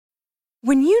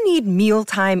When you need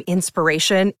mealtime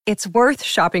inspiration, it's worth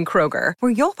shopping Kroger,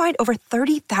 where you'll find over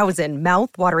 30,000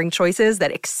 mouth-watering choices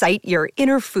that excite your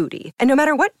inner foodie. And no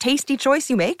matter what tasty choice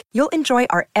you make, you'll enjoy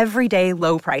our everyday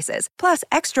low prices, plus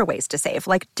extra ways to save,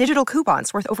 like digital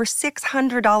coupons worth over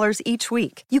 $600 each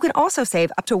week. You can also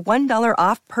save up to $1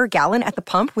 off per gallon at the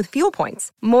pump with fuel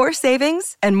points. More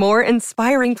savings and more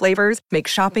inspiring flavors make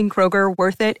shopping Kroger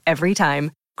worth it every time.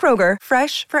 Kroger,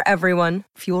 fresh for everyone.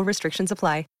 Fuel restrictions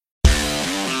apply.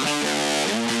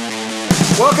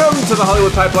 Welcome to the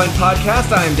Hollywood Pipeline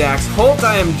Podcast. I am Dax Holt.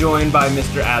 I am joined by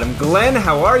Mr. Adam Glenn.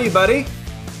 How are you, buddy?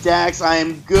 Dax, I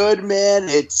am good, man.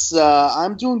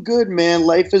 I'm doing good, man.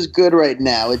 Life is good right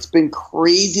now. It's been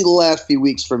crazy the last few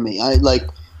weeks for me.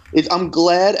 I'm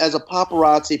glad as a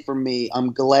paparazzi for me.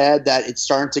 I'm glad that it's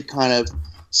starting to kind of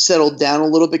settle down a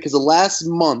little bit because the last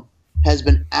month has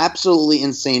been absolutely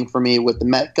insane for me with the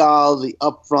Met Gala, the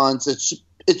upfronts.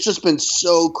 It's just been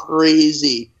so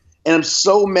crazy. And I'm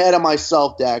so mad at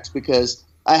myself, Dax, because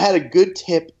I had a good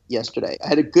tip yesterday. I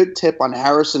had a good tip on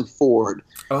Harrison Ford.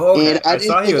 Oh, okay. I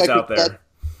saw he was out there.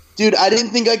 Dude, I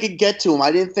didn't think I could get to him.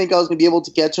 I didn't think I was going to be able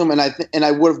to get to him, and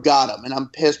I would have got him. And I'm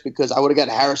pissed because I would have got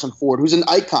Harrison Ford, who's an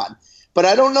icon. But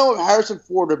I don't know if Harrison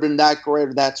Ford would have been that great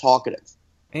or that talkative.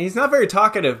 And he's not very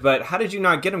talkative, but how did you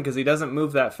not get him? Because he doesn't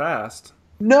move that fast.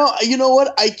 No, you know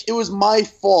what? It was my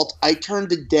fault. I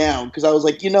turned it down because I was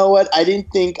like, you know what? I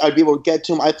didn't think I'd be able to get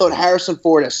to him. I thought Harrison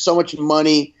Ford has so much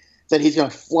money that he's going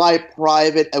to fly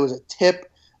private. It was a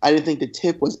tip. I didn't think the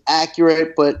tip was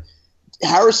accurate, but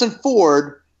Harrison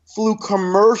Ford flew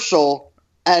commercial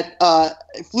at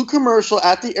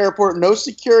the airport, no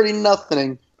security,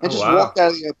 nothing, and walked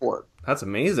out of the airport. That's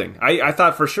amazing. I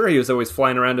thought for sure he was always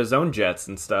flying around his own jets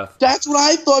and stuff. That's what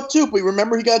I thought too, but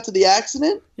remember he got to the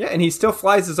accident? Yeah, and he still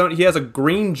flies his own. He has a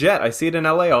green jet. I see it in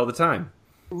LA all the time.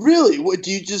 Really? What, do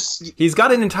you just... He's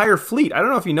got an entire fleet. I don't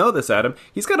know if you know this, Adam.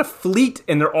 He's got a fleet,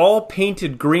 and they're all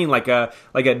painted green, like a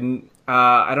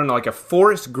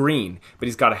forest green. But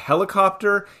he's got a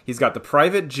helicopter. He's got the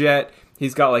private jet.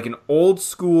 He's got like an old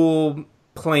school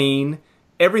plane.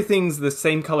 Everything's the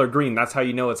same color green. That's how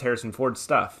you know it's Harrison Ford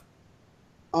stuff.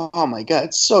 Oh my God,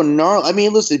 it's so gnarly. I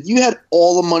mean, listen, if you had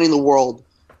all the money in the world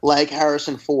like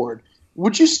Harrison Ford,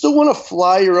 would you still want to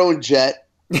fly your own jet?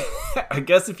 I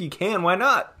guess if you can, why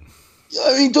not?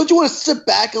 I mean, don't you want to sit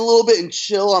back a little bit and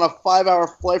chill on a 5-hour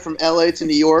flight from LA to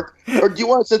New York? Or do you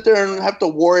want to sit there and have to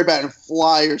worry about it and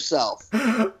fly yourself?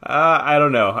 I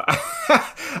don't know.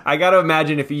 I got to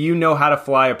imagine if you know how to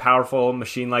fly a powerful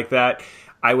machine like that,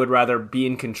 I would rather be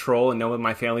in control and know that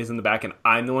my family's in the back and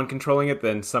I'm the one controlling it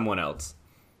than someone else.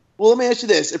 Well, let me ask you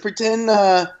this. Pretend,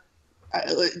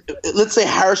 let's say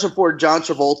Harrison Ford, John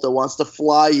Travolta wants to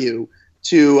fly you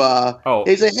to...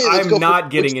 he's like, hey, I'm not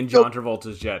getting in John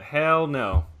Travolta's jet. Hell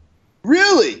no.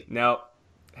 Really? No.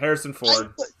 Harrison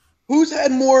Ford. Who's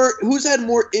had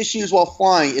more issues while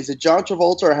flying? Is it John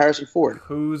Travolta or Harrison Ford?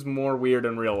 Who's more weird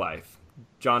in real life?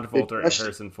 John Travolta or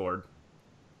Harrison Ford?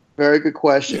 Very good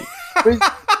question.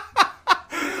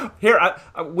 Here,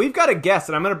 we've got a guest,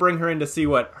 and I'm going to bring her in to see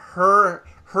what her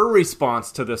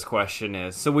response to this question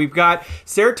is. So we've got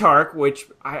Sarah Tark, which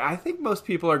I think most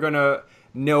people are going to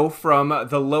know from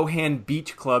the Lohan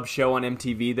Beach Club show on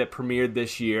MTV that premiered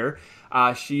this year.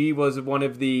 She was one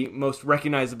of the most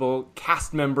recognizable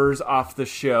cast members off the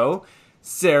show.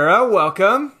 Sarah,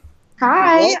 welcome.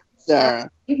 Hi. Welcome,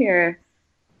 Sarah. Here.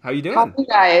 How you doing? How are you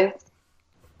guys?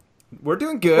 We're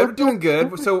doing good. We're doing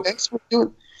good. So Thanks for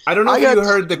doing. I don't know if you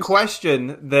heard the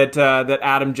question that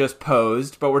Adam just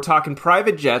posed, but we're talking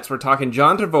private jets, we're talking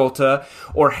John Travolta,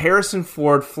 or Harrison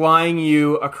Ford flying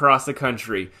you across the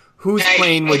country. Whose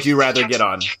plane would you rather get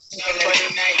on? Sorry,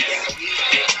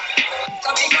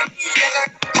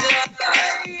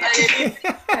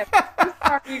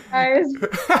 guys.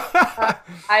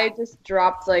 I just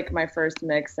dropped my first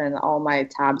mix, and all my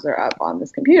tabs are up on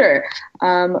this computer.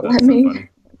 Let me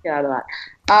get out of that.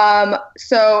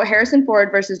 So Harrison Ford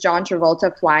versus John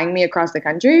Travolta flying me across the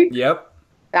country? Yep.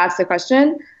 That's the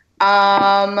question.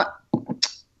 Probably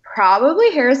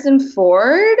Harrison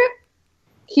Ford.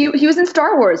 He was in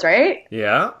Star Wars, right?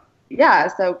 Yeah. Yeah,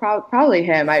 so probably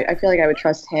him. I feel like I would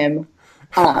trust him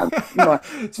more.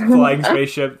 Flying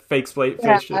spaceship, fake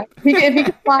spaceship. If he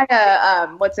could fly a,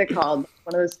 what's it called?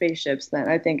 One of those spaceships, then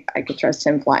I think I could trust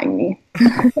him flying me.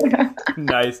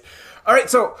 Nice. All right,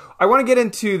 so I want to get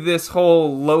into this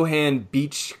whole Lohan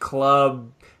Beach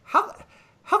Club. How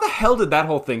the hell did that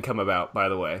whole thing come about, by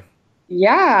the way?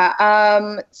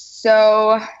 Yeah.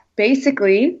 So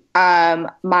basically,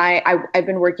 I've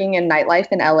been working in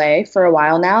nightlife in LA for a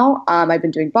while now. I've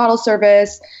been doing bottle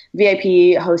service,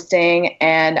 VIP hosting,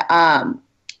 and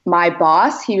my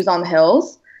boss, he was on the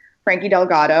Hills, Frankie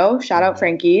Delgado. Shout out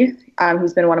Frankie,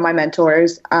 who's been one of my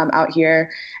mentors out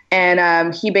here.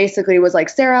 And he basically was like,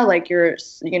 Sarah, like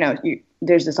there's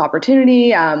this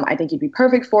opportunity. I think you'd be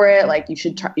perfect for it. Like you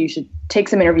should take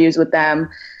some interviews with them.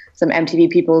 Some MTV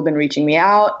people have been reaching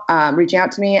out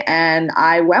to me, and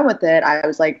I went with it. I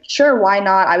was like, sure, why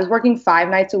not? I was working 5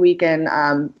 nights a week in,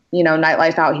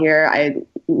 nightlife out here. I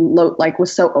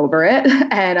was so over it,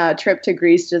 and a trip to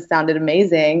Greece just sounded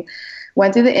amazing.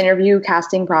 Went through the interview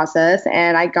casting process,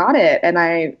 and I got it. And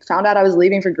I found out I was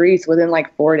leaving for Greece within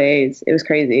like 4 days. It was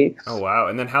crazy. Oh wow!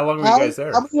 And then how long were you guys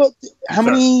there? I'm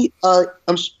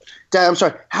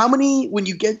sorry. How many when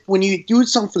you do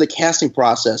something for the casting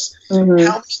process? Mm-hmm.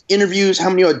 How many interviews? How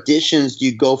many auditions do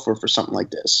you go for something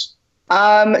like this?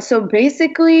 So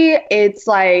basically, it's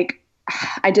like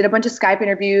I did a bunch of Skype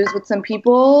interviews with some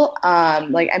people,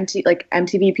 like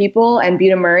MTV people and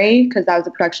Buta Murray, because that was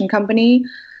a production company,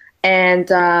 and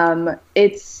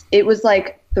it was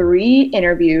like 3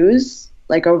 interviews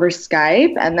like over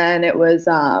Skype, and then it was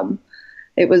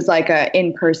like a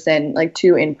in-person, like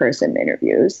 2 in-person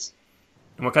interviews.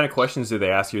 And what kind of questions do they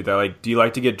ask you? They're like, do you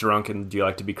like to get drunk and do you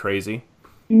like to be crazy?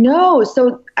 No.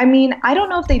 So, I mean, I don't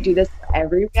know if they do this for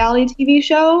every reality TV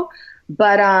show,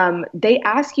 but they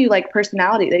ask you like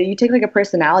personality. You take like a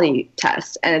personality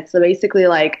test, and it's basically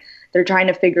like they're trying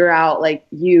to figure out like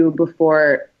you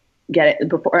before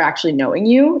actually knowing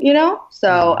you, you know?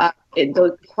 So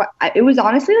it was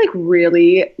honestly like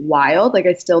really wild. Like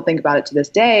I still think about it to this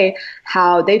day,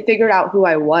 how they figured out who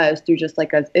I was through just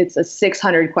like it's a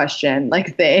 600 question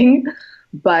like thing.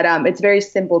 But it's very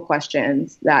simple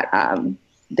questions that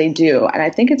they do. And I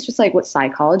think it's just like what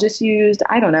psychologists used.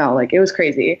 I don't know. Like it was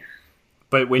crazy.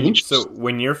 But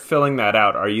when you're filling that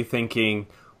out, are you thinking,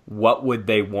 what would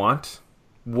they want?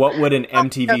 What would an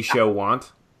MTV show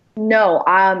want? No,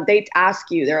 they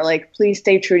ask you, they're like, please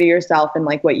stay true to yourself and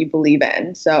like what you believe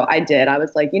in. So I did. I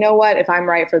was like, you know what? If I'm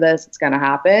right for this, it's going to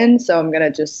happen. So I'm going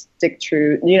to just stay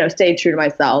true to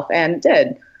myself, and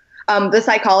did. The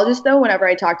psychologist, though, whenever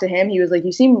I talked to him, he was like,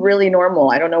 you seem really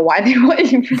normal. I don't know why they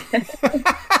want you for this.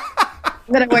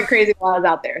 Then I went crazy while I was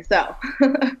out there. So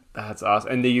that's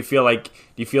awesome. And do you feel like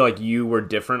you were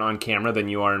different on camera than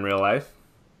you are in real life?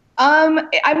 I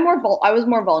was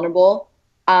more vulnerable.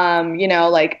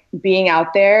 Like being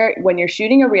out there when you're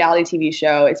shooting a reality TV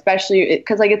show, especially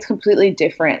because like it's completely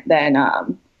different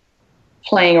than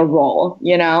playing a role,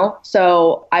 you know?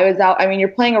 So I was out, I mean, you're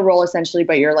playing a role essentially,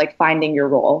 but you're like finding your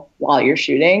role while you're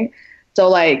shooting. So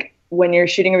like when you're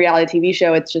shooting a reality TV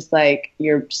show, it's just like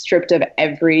you're stripped of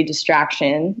every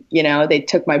distraction. You know, they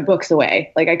took my books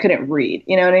away. Like I couldn't read.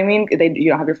 You know what I mean? You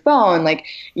don't have your phone. Like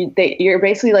you're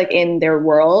basically like in their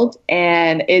world,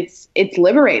 and it's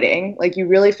liberating. Like you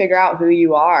really figure out who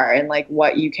you are and like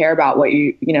what you care about, what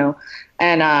you know.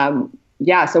 And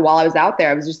yeah. So while I was out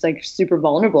there, I was just like super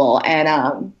vulnerable, and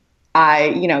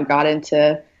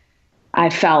I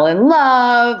fell in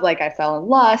love, like I fell in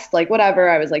lust, like whatever.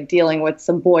 I was like dealing with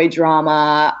some boy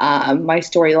drama. My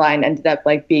storyline ended up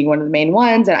like being one of the main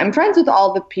ones, and I'm friends with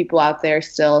all the people out there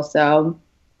still. So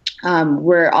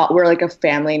we're like a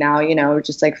family now, you know,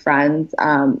 just like friends,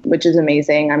 which is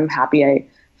amazing. I'm happy I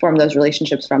formed those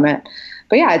relationships from it.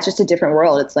 But yeah, it's just a different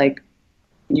world. It's like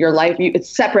your life, it's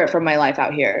separate from my life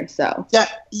out here. So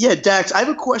yeah, Dax, I have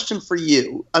a question for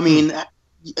you. I mean,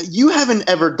 you haven't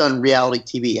ever done reality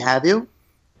TV, have you?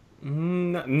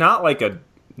 Not like a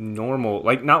normal,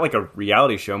 like not like a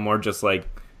reality show, more just like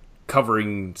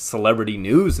covering celebrity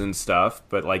news and stuff,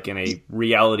 but like in a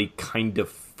reality kind of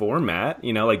format,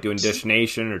 you know, like doing Dish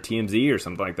Nation or TMZ or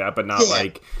something like that, but not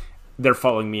like they're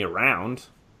following me around.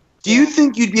 Do you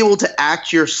think you'd be able to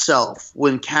act yourself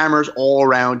when cameras all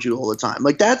around you all the time?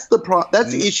 Like that's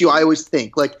the issue I always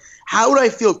think. Like, how would I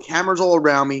feel cameras all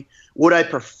around me? Would I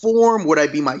perform? Would I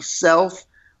be myself?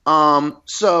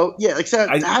 So yeah, like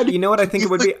you know what I think it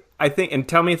would be? I think, and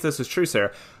tell me if this is true,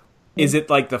 Sarah. Is it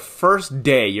like the first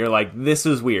day you're like, this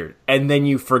is weird, and then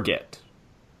you forget?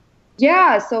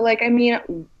 Yeah. So like, I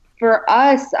mean, for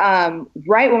us,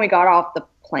 right when we got off the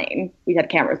plane, we had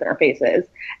cameras in our faces,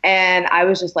 and I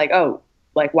was just like, oh,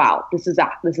 like, wow, this is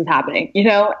happening, you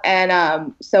know?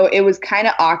 And so it was kind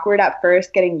of awkward at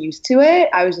first getting used to it.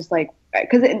 I was just like,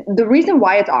 because the reason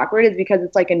why it's awkward is because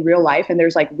it's like in real life and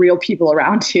there's like real people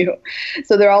around you.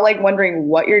 So they're all like wondering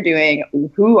what you're doing.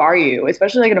 Who are you?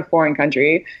 Especially like in a foreign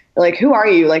country. They're like, who are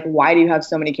you? Like, why do you have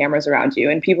so many cameras around you?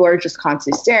 And people are just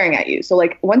constantly staring at you. So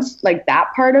like once like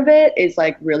that part of it is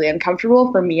like really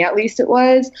uncomfortable for me, at least it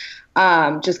was.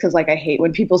 Just because like I hate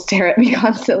when people stare at me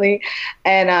constantly.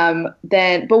 And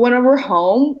but when we're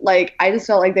home, like I just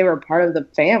felt like they were part of the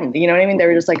family. You know what I mean? They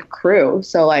were just like crew.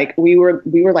 So like we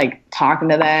were like talking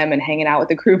to them and hanging out with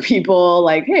the crew people.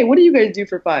 Like, hey, what do you guys do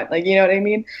for fun? Like, you know what I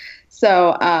mean?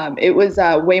 So it was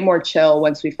way more chill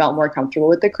once we felt more comfortable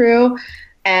with the crew.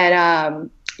 And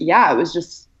yeah,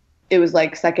 it was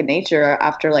like second nature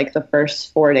after like the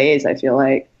first 4 days, I feel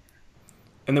like.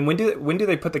 And then when do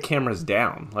they put the cameras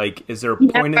down? Like, is there a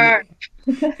point in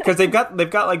because they've got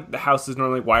like the house is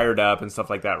normally wired up and stuff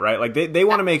like that, right? Like they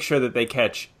want to make sure that they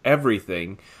catch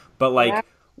everything, but like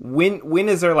when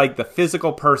is there like the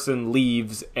physical person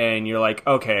leaves and you're like,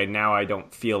 okay, now I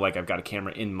don't feel like I've got a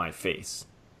camera in my face?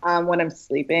 When I'm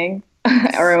sleeping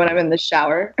or when I'm in the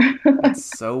shower. That's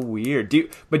so weird. Do you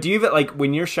even like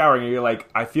when you're showering, you're like,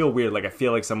 I feel weird, like I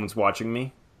feel like someone's watching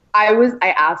me?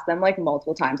 I asked them like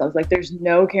multiple times. I was like, there's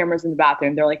no cameras in the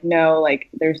bathroom. They're like, no, like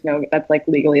there's no, that's like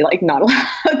legally like not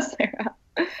allowed, Sarah.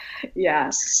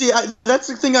 Yeah. See, that's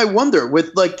the thing I wonder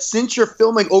with like, since you're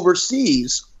filming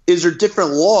overseas, is there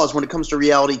different laws when it comes to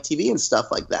reality TV and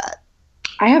stuff like that?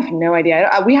 I have no idea.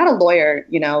 We had a lawyer,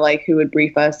 you know, like who would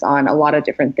brief us on a lot of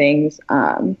different things.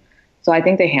 So I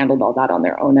think they handled all that on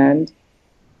their own end.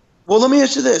 Well, let me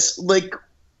ask you this. Like,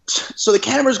 so the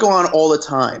cameras go on all the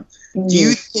time. Do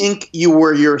you think you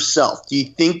were yourself? Do you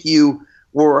think you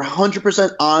were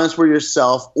 100% honest with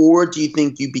yourself, or do you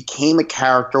think you became a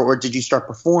character, or did you start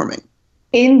performing?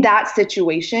 In that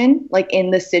situation, like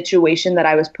in the situation that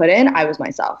I was put in, I was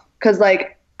myself. Because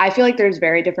like I feel like there's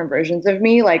very different versions of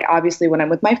me. Like obviously when I'm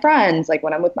with my friends, like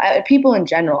when I'm with my people in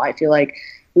general, I feel like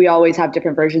we always have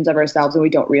different versions of ourselves and we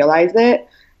don't realize it.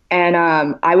 And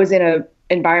I was in an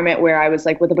environment where I was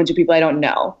like with a bunch of people I don't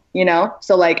know, you know?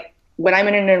 So like when I'm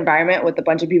in an environment with a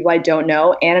bunch of people I don't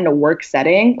know and in a work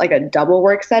setting, like a double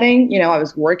work setting, you know, I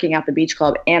was working at the beach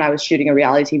club and I was shooting a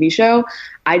reality TV show.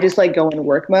 I just like go in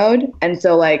work mode. And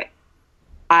so like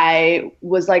I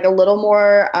was like a little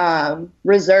more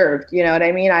reserved, you know what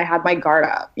I mean? I had my guard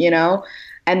up, you know?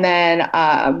 And then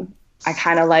I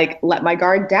kind of like let my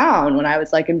guard down when I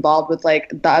was like involved with like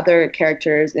the other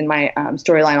characters in my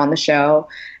storyline on the show.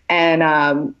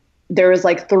 And there was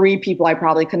like 3 people I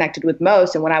probably connected with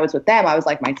most. And when I was with them, I was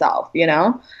like myself, you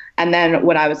know? And then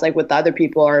when I was like with the other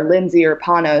people or Lindsay or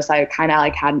Panos, I kind of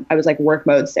like I was like work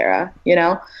mode Sarah, you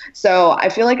know? So I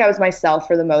feel like I was myself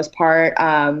for the most part.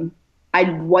 I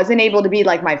wasn't able to be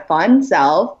like my fun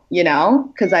self, you know,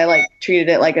 because I like treated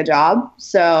it like a job.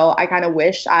 So I kind of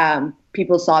wish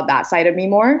people saw that side of me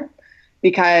more,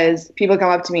 because people come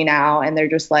up to me now and they're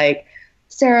just like,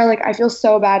 Sarah, like, I feel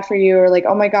so bad for you, or like,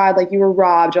 oh my God, like you were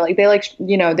robbed, or like they like,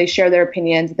 you know, they share their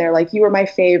opinions. They're like, you were my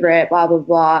favorite, blah, blah,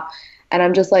 blah. And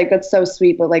I'm just like, that's so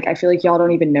sweet. But like, I feel like y'all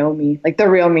don't even know me, like the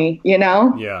real me, you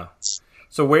know? Yeah.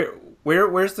 So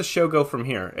where's the show go from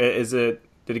here?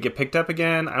 Did it get picked up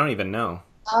again? I don't even know.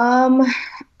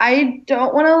 I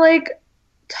don't want to like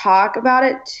talk about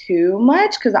it too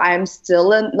much because I'm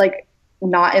still in like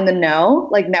not in the know.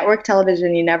 Like network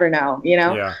television, you never know, you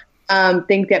know? Yeah.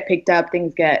 Things get picked up,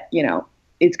 things get, you know,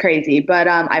 it's crazy. But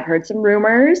I've heard some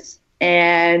rumors,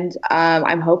 and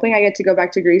I'm hoping I get to go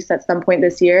back to Greece at some point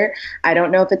this year. I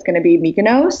don't know if it's going to be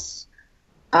Mykonos.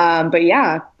 But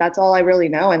yeah, that's all I really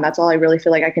know, and that's all I really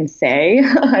feel like I can say.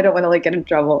 I don't want to like get in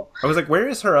trouble. I was like, where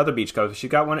is her other beach club?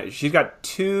 She's got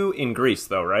 2 in Greece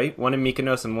though, right? One in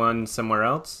Mykonos and one somewhere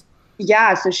else.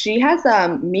 Yeah, so she has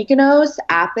Mykonos,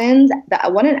 Athens. The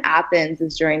one in Athens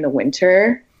is during the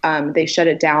winter. They shut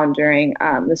it down during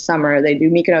the summer. They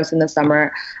do Mykonos in the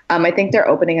summer. I think they're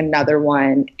opening another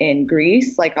one in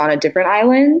Greece, like on a different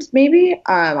island, maybe.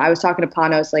 I was talking to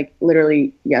Panos like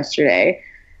literally yesterday,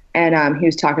 and he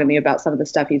was talking to me about some of the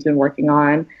stuff he's been working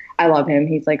on. I love him.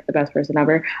 He's like the best person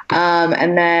ever.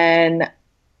 And then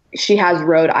she has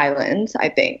Rhode Island, I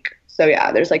think. So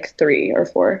yeah, there's like 3 or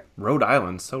 4. Rhode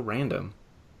Island, so random.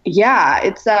 Yeah,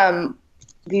 it's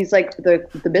these like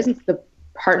the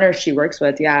partners she works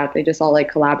with, yeah, they just all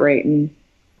like collaborate and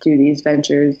do these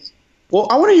ventures. Well,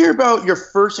 I want to hear about your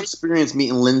first experience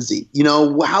meeting Lindsay. You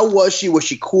know, how was she? Was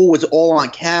she cool? Was it all on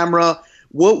camera?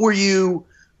 What were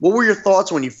your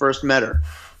thoughts when you first met her?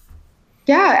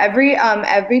 Yeah,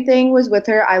 everything was with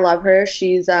her. I love her.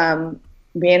 She's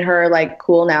me and her like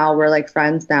cool now. We're like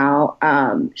friends now.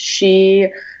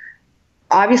 She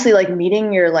obviously like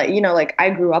meeting your like, you know, like I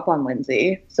grew up on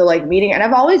Lindsay. So like meeting, and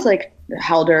I've always like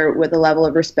held her with a level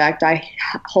of respect I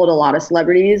hold a lot of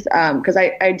celebrities, because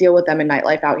I deal with them in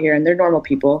nightlife out here, and they're normal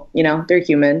people, they're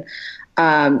human.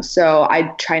 So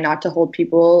I try not to hold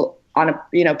people on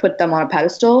put them on a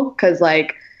pedestal, because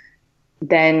like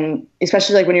then,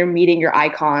 especially like when you're meeting your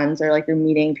icons, or like you're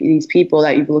meeting these people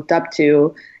that you've looked up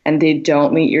to, and they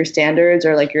don't meet your standards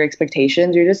or like your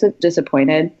expectations, you're just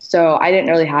disappointed. So I didn't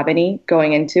really have any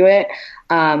going into it.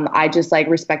 I just like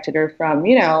respected her from,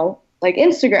 like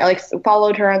Instagram, like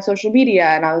followed her on social media,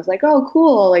 and I was like, oh,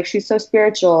 cool. Like, she's so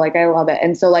spiritual. Like, I love it.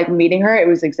 And so like meeting her, it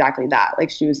was exactly that. Like,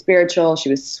 she was spiritual. She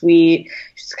was sweet.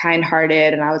 She's kind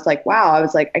hearted. And I was like, wow, I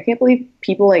was like, I can't believe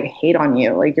people like hate on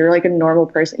you. Like, you're like a normal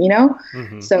person,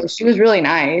 Mm-hmm. So she was really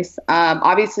nice.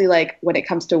 Obviously, like when it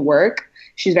comes to work,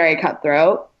 she's very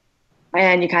cutthroat.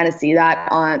 And you kind of see that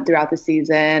throughout the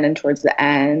season and towards the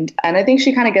end. And I think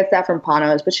she kind of gets that from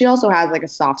Panos, but she also has like a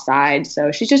soft side.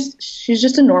 So she's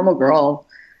just a normal girl.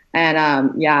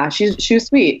 And yeah, she was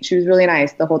sweet. She was really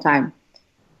nice the whole time.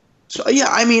 So yeah,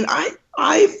 I mean,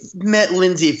 I've met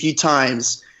Lindsay a few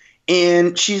times,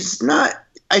 and she's not.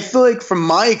 I feel like from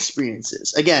my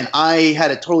experiences, again, I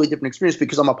had a totally different experience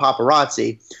because I'm a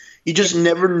paparazzi. You just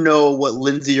never know what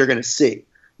Lindsay you're going to see.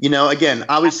 Again,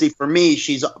 obviously for me,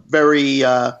 she's very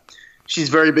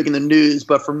big in the news.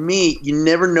 But for me, you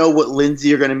never know what Lindsay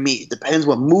you're going to meet. It depends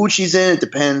what mood she's in. It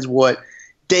depends what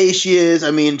day she is.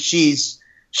 I mean, she's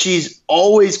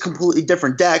always completely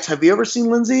different. Dax, have you ever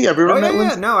seen Lindsay? Have you ever met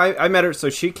Lindsay? Yeah, no, I met her.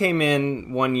 So she came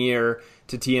in one year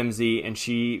to TMZ,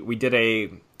 and we did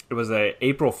it was a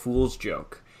April Fool's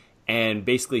joke. And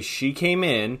basically she came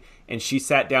in and she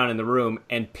sat down in the room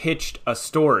and pitched a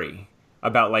story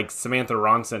about like Samantha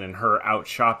Ronson and her out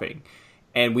shopping.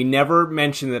 And we never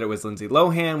mentioned that it was Lindsay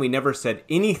Lohan. We never said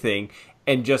anything.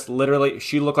 And just literally,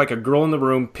 she looked like a girl in the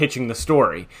room pitching the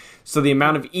story. So the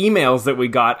amount of emails that we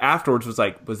got afterwards was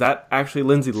like, was that actually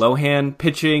Lindsay Lohan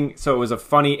pitching? So it was a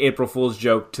funny April Fool's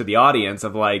joke to the audience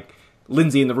of like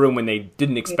Lindsay in the room when they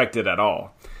didn't expect it at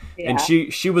all. Yeah. And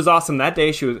she was awesome that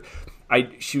day.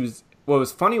 What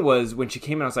was funny was when she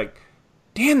came in, I was like,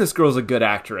 damn, this girl's a good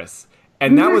actress.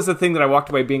 And that was the thing that I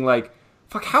walked away being like,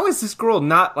 fuck, how is this girl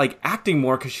not like acting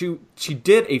more? Because she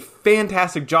did a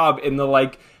fantastic job in the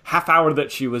like half hour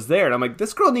that she was there. And I'm like,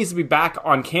 this girl needs to be back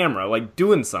on camera, like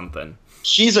doing something.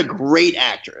 She's a great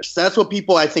actress. That's what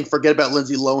people, I think, forget about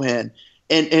Lindsay Lohan.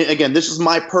 And again, this is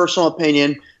my personal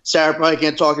opinion. Sarah probably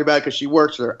can't talk about it because she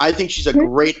works with her. I think she's a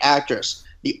great actress.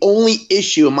 The only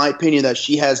issue, in my opinion, that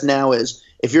she has now is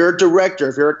if you're a director,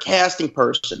 if you're a casting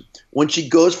person, when she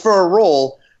goes for a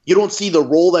role, you don't see the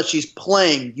role that she's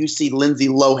playing. You see Lindsay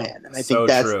Lohan, and I think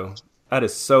that's true. That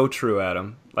is so true,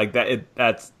 Adam. Like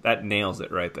that nails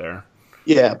it right there.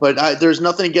 Yeah, but there's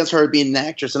nothing against her being an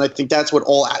actress, and I think that's what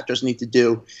all actors need to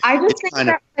do. I just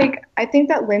think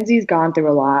that Lindsay's gone through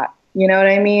a lot. You know what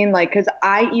I mean? Like, because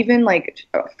I even like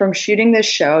from shooting this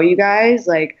show, you guys,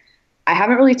 like, I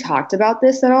haven't really talked about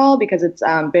this at all because it's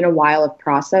been a while of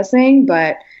processing,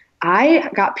 but I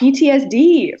got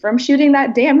PTSD from shooting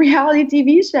that damn reality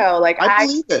TV show. Like, I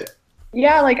believe it.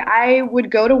 Yeah, like I would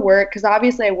go to work because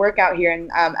obviously I work out here in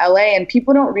LA, and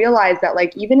people don't realize that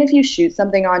like even if you shoot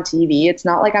something on TV, it's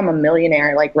not like I'm a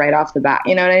millionaire like right off the bat.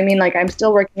 You know what I mean? Like I'm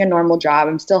still working a normal job.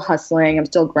 I'm still hustling. I'm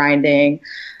still grinding.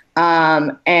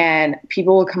 And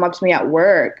people will come up to me at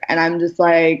work and I'm just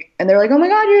like, and they're like, oh my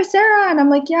God, you're Sarah. And I'm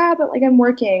like, yeah, but like I'm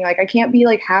working. Like I can't be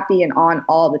like happy and on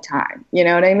all the time. You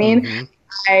know what I mean?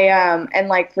 Mm-hmm. And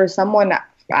like for someone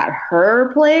at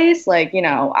her place, like, you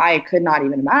know, I could not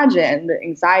even imagine the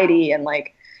anxiety and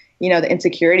like, you know, the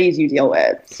insecurities you deal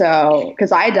with. So,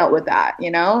 cause I dealt with that,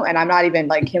 you know, and I'm not even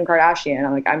like Kim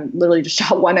Kardashian. I'm literally just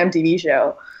shot one MTV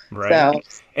show. Right.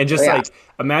 So, and just like,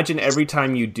 imagine every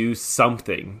time you do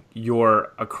something,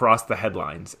 you're across the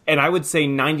headlines. And I would say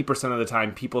 90% of the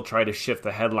time people try to shift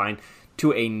the headline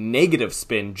to a negative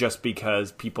spin just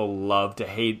because people love to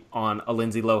hate on a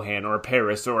Lindsay Lohan or a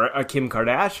Paris or a Kim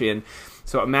Kardashian.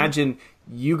 So imagine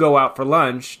you go out for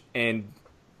lunch and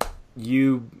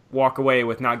you walk away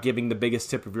with not giving the biggest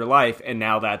tip of your life, and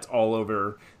now that's all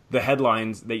over the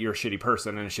headlines that you're a shitty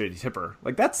person and a shitty tipper.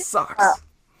 Like, that sucks.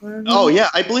 Oh, yeah,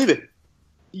 I believe it.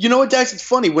 You know what, Dax? It's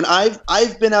funny. When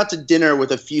I've been out to dinner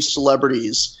with a few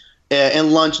celebrities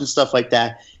and lunch and stuff like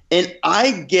that, and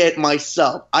I get a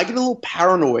little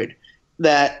paranoid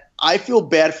that I feel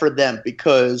bad for them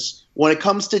because when it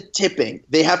comes to tipping,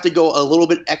 they have to go a little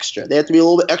bit extra. They have to be a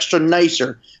little bit extra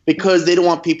nicer because they don't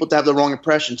want people to have the wrong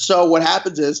impression. So what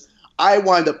happens is I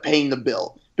wind up paying the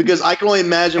bill because I can only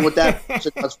imagine what that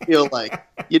person must feel like.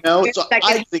 You know, so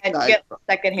I think get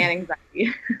secondhand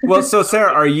anxiety. Well, so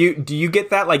Sarah, do you get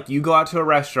that? Like, you go out to a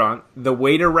restaurant, the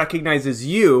waiter recognizes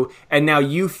you, and now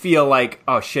you feel like,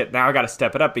 oh shit, now I got to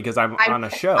step it up because I'm on a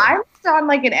show. I'm on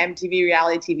like an MTV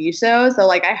reality TV show, so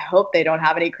like I hope they don't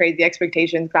have any crazy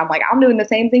expectations. Cause I'm like, I'm doing the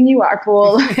same thing you are,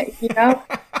 fool. You know,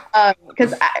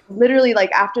 because literally,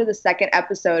 like after the second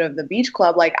episode of the Beach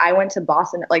Club, like I went to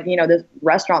Boston, like this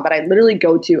restaurant that I literally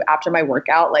go to after my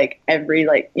workout, like every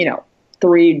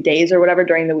 3 days or whatever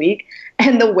during the week.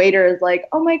 And the waiter is like,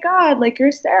 oh my God, like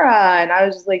you're Sarah. And I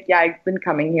was just like, yeah, I've been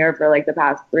coming here for like the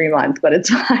past 3 months, but it's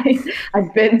fine.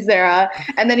 I've been Sarah.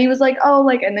 And then he was like, oh,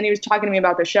 like, and then he was talking to me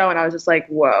about the show. And I was just like,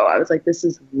 whoa, I was like, this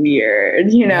is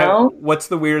weird, you know? What's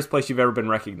the weirdest place you've ever been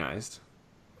recognized?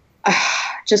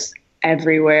 Just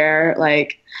everywhere.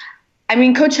 Like, I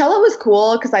mean, Coachella was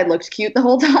cool because I looked cute the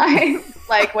whole time.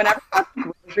 Like whenever I go to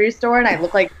the grocery store and I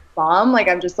look like bum, like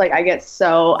I'm just like I get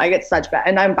such bad,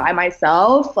 and I'm by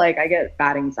myself, like I get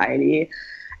bad anxiety,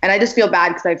 and I just feel bad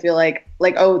because I feel like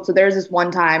oh, so there's this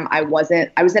one time I was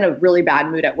in a really bad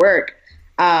mood at work.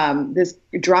 This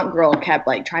drunk girl kept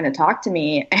like trying to talk to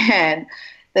me, and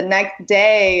the next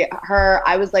day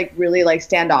I was like really like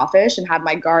standoffish and had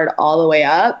my guard all the way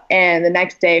up, and the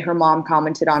next day her mom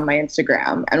commented on my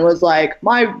Instagram and was like,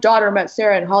 my daughter met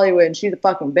Sarah in Hollywood and she's a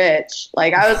fucking bitch.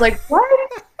 Like I was like, what?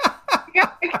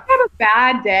 I can have a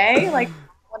bad day. Like,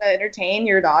 want to entertain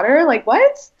your daughter? Like,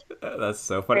 what? That's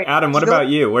so funny. Adam, what about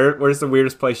you? Where's the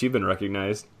weirdest place you've been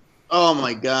recognized? Oh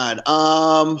my God.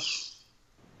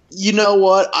 You know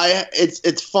what?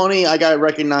 It's funny. I got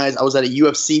recognized. I was at a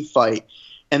UFC fight,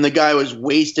 and the guy was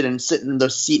wasted and sitting in the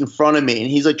seat in front of me, and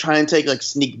he's like trying to take like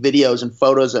sneak videos and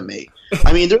photos of me.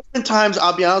 I mean, there's been times,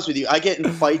 I'll be honest with you, I get in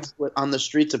fights on the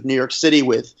streets of New York City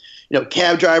with,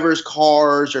 cab drivers,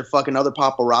 cars, or fucking other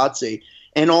paparazzi.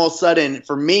 And all of a sudden,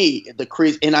 for me, the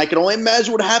craze, and I can only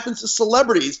imagine what happens to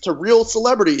celebrities, to real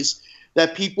celebrities,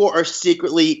 that people are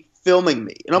secretly filming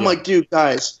me. And I'm like, dude,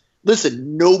 guys,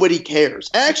 listen, nobody cares.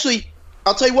 Actually,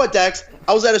 I'll tell you what, Dax,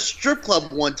 I was at a strip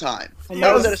club one time.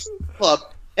 I was at a strip club,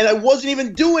 and I wasn't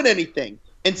even doing anything.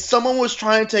 And someone was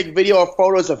trying to take video or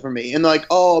photos of me. And they're like,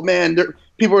 oh, man,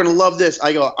 people are going to love this.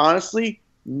 I go, honestly,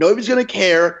 nobody's going to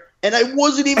care. And I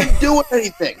wasn't even doing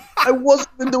anything. I wasn't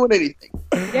even doing anything.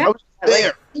 Yeah. I was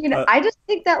there. Like, I just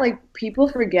think that, like, people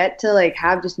forget to, like,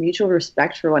 have just mutual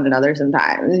respect for one another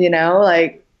sometimes,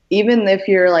 Like, even if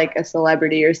you're, like, a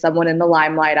celebrity or someone in the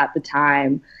limelight at the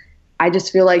time, I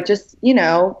just feel like just, I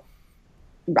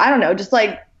don't know, just,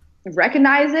 like,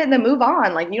 recognize it and then move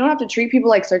on. Like, you don't have to treat people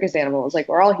like circus animals. Like,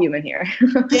 we're all human here.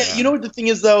 Yeah, you know what the thing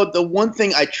is, though? The one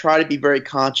thing I try to be very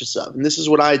conscious of, and this is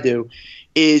what I do,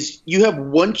 is you have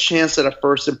one chance at a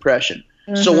first impression.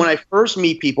 Mm-hmm. So when I first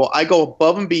meet people, I go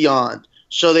above and beyond.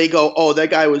 So they go, oh, that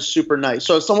guy was super nice.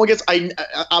 So if someone gets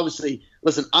 – obviously,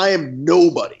 listen, I am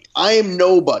nobody.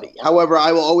 However,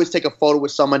 I will always take a photo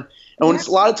with someone. And when it's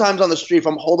a lot of times on the street, if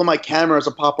I'm holding my camera as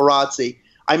a paparazzi,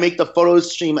 I make the photo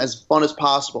stream as fun as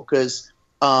possible because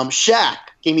Shaq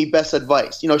gave me best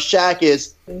advice. Shaq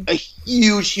is a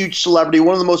huge, huge celebrity,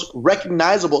 one of the most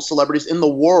recognizable celebrities in the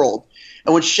world.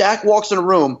 And when Shaq walks in a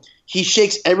room, he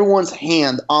shakes everyone's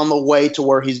hand on the way to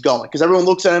where he's going because everyone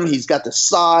looks at him. He's got the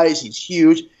size. He's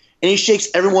huge. And he shakes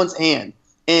everyone's hand.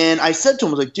 And I said to him,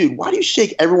 I was like, dude, why do you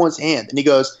shake everyone's hand? And he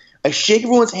goes, I shake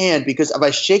everyone's hand because if I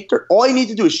shake all I need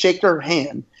to do is shake their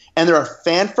hand, and they're a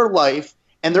fan for life,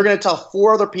 and they're going to tell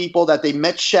 4 other people that they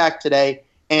met Shaq today,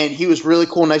 and he was really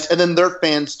cool and nice, and then they're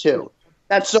fans too.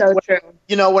 That's so true.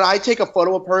 When I take a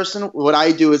photo of a person, what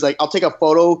I do is I'll take a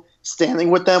photo standing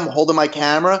with them, holding my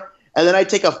camera, and then I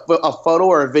take a photo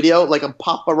or a video like I'm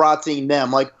paparazziing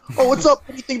them. Like, oh, what's up? What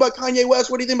do you think about Kanye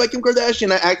West? What do you think about Kim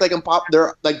Kardashian? I act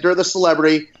like they're the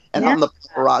celebrity, and I'm the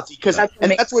paparazzi.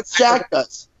 And that's what Shaq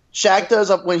does. Shaq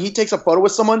does when he takes a photo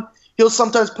with someone. He'll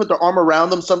sometimes put their arm around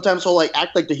them. Sometimes he'll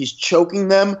act like he's choking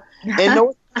them. And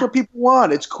that's what people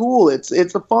want. It's cool. It's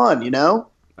the fun, No,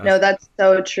 that's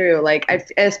so true. Like,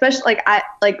 especially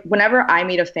whenever I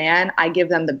meet a fan, I give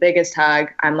them the biggest hug.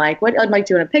 I'm like, what? I'd like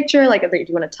to do a picture. Like, do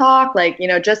you want to talk? Like,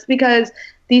 just because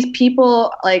these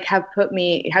people have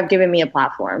given me a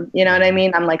platform. You know what I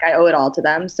mean? I'm like, I owe it all to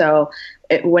them. So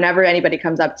whenever anybody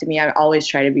comes up to me, I always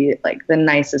try to be like the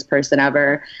nicest person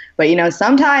ever. But,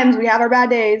 sometimes we have our bad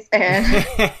days, and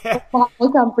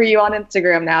we'll come for you on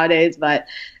Instagram nowadays. But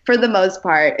for the most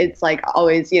part, it's like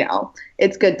always,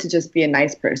 it's good to just be a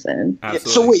nice person.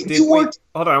 Absolutely. So wait,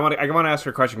 hold on. I want to ask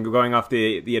her a question going off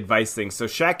the advice thing. So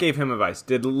Shaq gave him advice.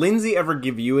 Did Lindsay ever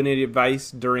give you any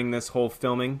advice during this whole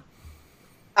filming?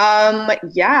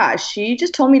 Yeah, she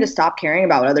just told me to stop caring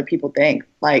about what other people think.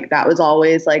 Like that was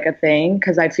always like a thing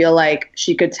because I feel like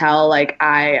she could tell like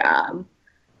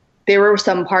there were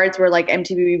some parts where like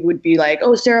MTV would be like,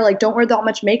 "Oh, Sarah, like don't wear that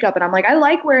much makeup." And I'm like, "I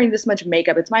like wearing this much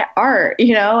makeup. It's my art,"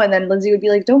 you know? And then Lindsay would be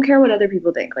like, "Don't care what other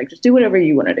people think. Like just do whatever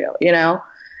you want to do," you know?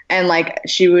 And like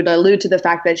she would allude to the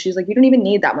fact that she's like, "You don't even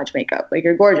need that much makeup. Like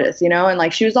you're gorgeous," you know? And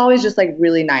like she was always just like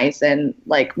really nice and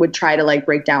like would try to like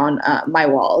break down my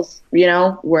walls, you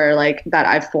know, where like that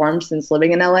I've formed since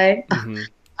living in LA. Mm-hmm.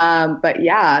 But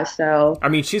yeah, so I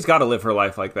mean, she's got to live her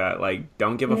life like that. Like,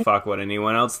 don't give a fuck what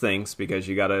anyone else thinks because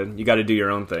you gotta do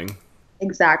your own thing.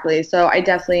 exactly. So I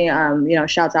definitely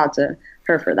shouts out to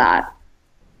her for that.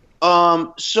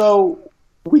 So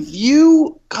with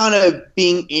you kind of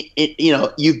being,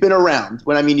 you've been around.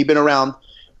 When I mean you've been around,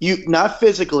 you not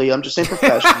physically. I'm just saying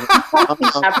professionally.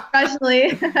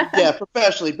 Professionally. Yeah,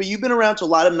 professionally. But you've been around to a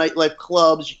lot of nightlife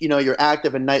clubs. You know, you're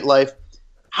active in nightlife.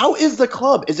 How is the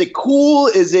club? Is it cool?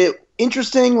 Is it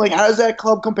interesting? Like, how does that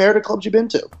club compare to clubs you've been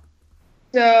to?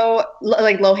 So,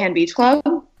 like Lohan Beach Club?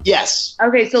 Yes.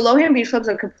 Okay, so Lohan Beach Club's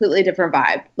a completely different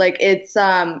vibe. Like, it's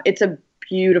a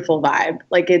beautiful vibe.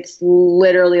 Like, it's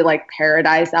literally like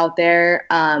paradise out there.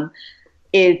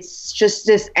 It's just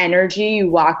this energy. You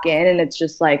walk in and it's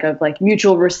just like of like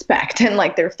mutual respect and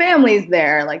like their families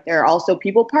there. Like, there are also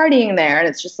people partying there, and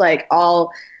it's just like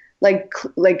all like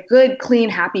good, clean,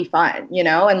 happy fun, you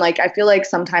know? And like I feel like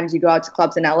sometimes you go out to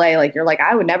clubs in LA, like you're like,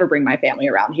 I would never bring my family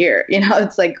around here. You know,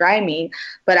 it's like grimy.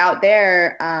 But out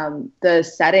there, the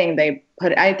setting they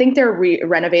put, I think they're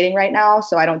renovating right now,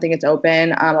 so I don't think it's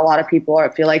open. A lot of people I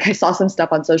feel like I saw some stuff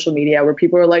on social media where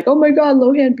people are like, oh my God,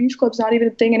 Lohan Beach Club's not even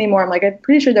a thing anymore. I'm like, I'm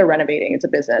pretty sure they're renovating. It's a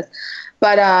business.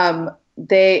 But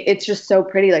it's just so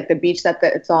pretty, like the beach that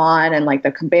it's on and like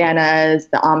the cabanas,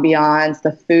 the ambiance,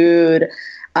 the food.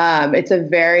 It's a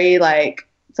very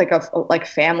it's like a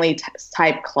family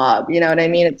type club. You know what I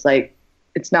mean? It's like,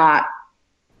 it's not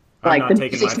like I'm not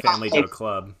taking my family to a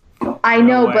club. I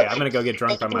know, way. but I'm gonna go get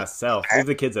drunk by myself. Leave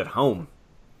the kids at home.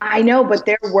 I know, but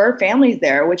there were families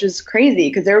there, which is crazy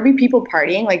because there would be people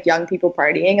partying, like young people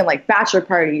partying and like bachelor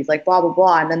parties, like blah, blah,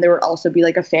 blah. And then there would also be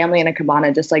like a family in a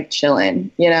cabana just like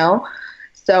chilling, you know?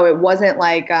 So it wasn't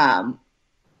like,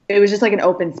 it was just like an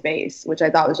open space, which I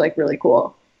thought was like really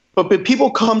cool. But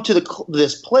people come to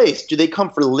this place. Do they come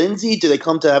for Lindsay? Do they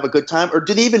come to have a good time? Or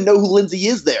do they even know who Lindsay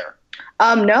is there?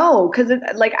 No, because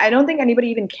like I don't think anybody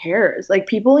even cares. Like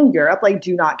people in Europe like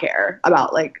do not care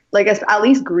about like at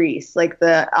least Greece. Like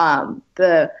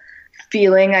the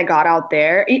feeling I got out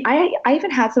there. I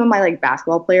even had some of my like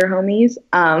basketball player homies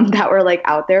that were like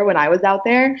out there when I was out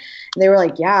there. And they were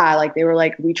like, yeah, like they were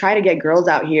like, we try to get girls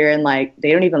out here and like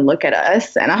they don't even look at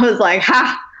us. And I was like,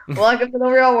 ha. Welcome to the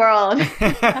real world.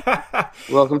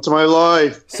 Welcome to my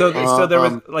life. So there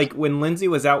was like when Lindsay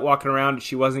was out walking around,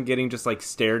 she wasn't getting just like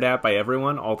stared at by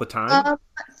everyone all the time.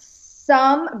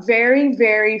 Some very,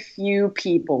 very few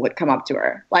people would come up to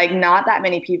her. Like not that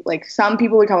many people. Like some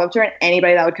people would come up to her, and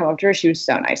anybody that would come up to her, she was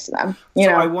so nice to them. You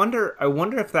know? I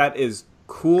wonder if that is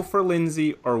cool for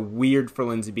Lindsay or weird for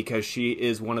Lindsay because she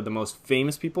is one of the most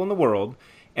famous people in the world,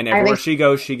 and everywhere she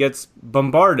goes, she gets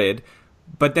bombarded.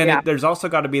 But then there's also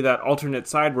got to be that alternate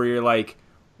side where you're like,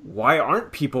 why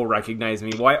aren't people recognizing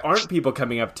me? Why aren't people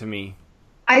coming up to me?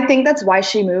 I think that's why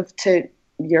she moved to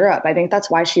Europe. I think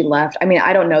that's why she left. I mean,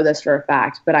 I don't know this for a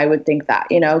fact, but I would think that,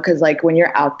 you know, because like when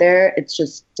you're out there, it's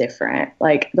just different.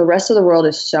 Like the rest of the world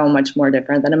is so much more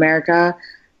different than America.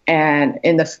 And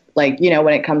in the, like, you know,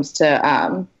 when it comes to,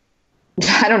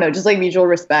 I don't know, just like mutual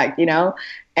respect, you know?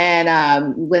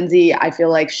 And Lindsay, I feel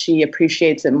like she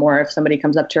appreciates it more if somebody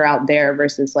comes up to her out there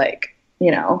versus like, you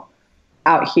know,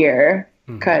 out here.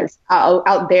 Because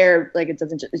out there, like it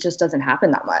just doesn't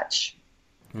happen that much.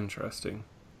 Interesting.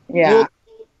 Yeah. Well,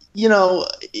 you know,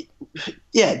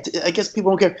 yeah, I guess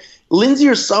people don't care. Lindsay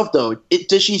herself, though,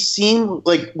 does she seem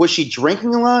like, was she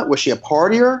drinking a lot? Was she a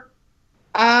partier?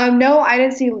 No, I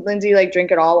didn't see Lindsay like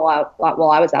drink at all while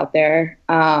I was out there.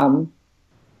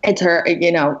 It's her,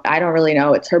 you know, I don't really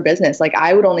know. It's her business. Like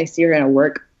I would only see her in a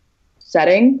work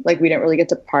setting. Like we didn't really get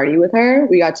to party with her.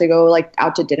 We got to go like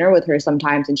out to dinner with her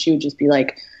sometimes. And she would just be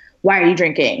like, why are you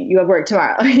drinking? You have work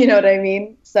tomorrow. You know what I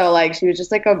mean? So like, she was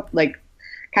just like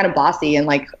kind of bossy and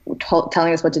like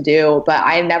telling us what to do. But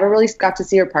I never really got to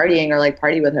see her partying or like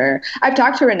party with her. I've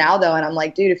talked to her now though. And I'm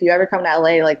like, dude, if you ever come to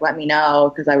LA, like let me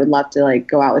know. Cause I would love to like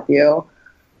go out with you.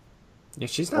 Yeah.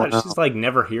 She's like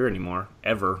never here anymore,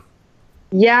 ever.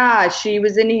 Yeah, she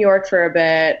was in New York for a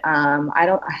bit.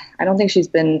 I don't think she's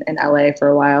been in LA for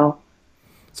a while.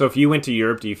 So if you went to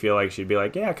Europe, do you feel like she'd be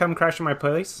like, yeah, come crash in my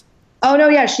place? Oh no,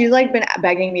 yeah, she's like been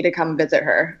begging me to come visit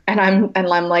her, and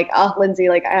I'm like, oh, Lindsay,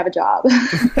 like I have a job.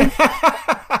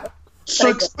 So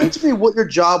explain to me what your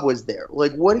job was there.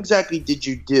 Like, what exactly did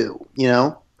you do? You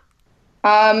know?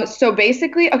 So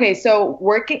basically, okay, so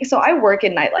I work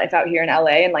in nightlife out here in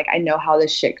LA, and like I know how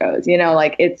this shit goes. You know,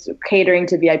 like it's catering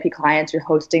to VIP clients, you're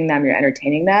hosting them, you're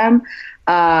entertaining them.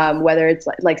 Whether it's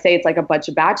like say it's like a bunch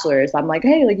of bachelors, I'm like,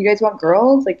 hey, like you guys want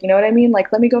girls? Like, you know what I mean?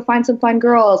 Like, let me go find some fun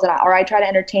girls, or I try to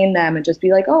entertain them and just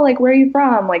be like, oh, like where are you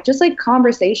from? Like just like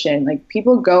conversation. Like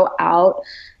people go out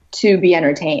to be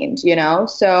entertained, you know?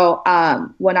 So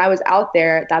when I was out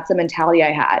there, that's the mentality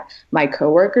I had. My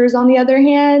coworkers, on the other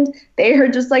hand, they are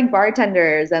just like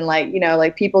bartenders and like, you know,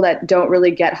 like people that don't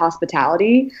really get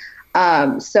hospitality.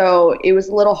 So it was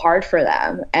a little hard for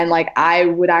them. And like, I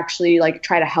would actually like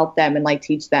try to help them and like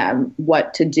teach them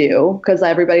what to do. Cause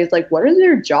everybody's like, what is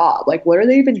their job? Like, what are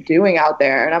they even doing out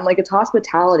there? And I'm like, it's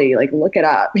hospitality. Like, look it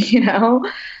up, you know?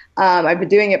 I've been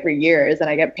doing it for years and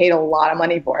I get paid a lot of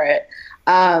money for it.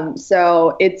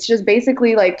 So it's just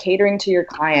basically like catering to your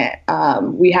client.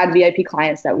 We had VIP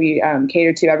clients that we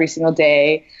catered to every single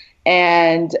day,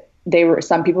 and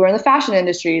some people were in the fashion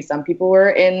industry, some people were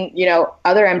in, you know,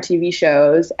 other MTV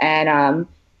shows, and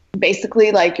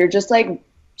basically like you're just like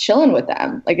chilling with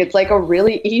them. Like it's like a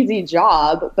really easy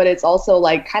job, but it's also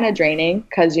like kind of draining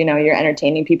because, you know, you're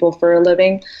entertaining people for a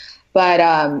living.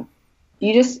 But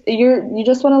you just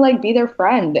want to like be their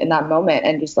friend in that moment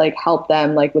and just like help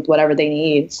them like with whatever they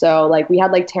need. So like we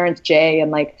had like Terrence J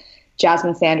and like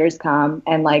Jasmine Sanders come,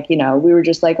 and like, you know, we were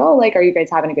just like, oh, like, are you guys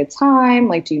having a good time?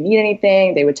 Like, do you need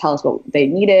anything? They would tell us what they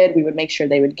needed. We would make sure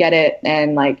they would get it,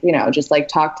 and like, you know, just like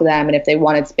talk to them. And if they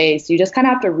wanted space, you just kind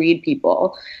of have to read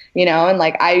people, you know. And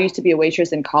like I used to be a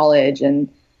waitress in college, and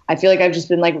I feel like I've just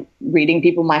been like reading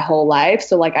people my whole life.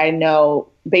 So like I know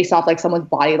based off like someone's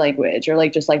body language or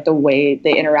like just like the way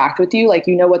they interact with you, like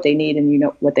you know what they need and you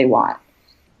know what they want.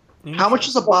 How much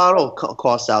does a bottle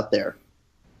cost out there?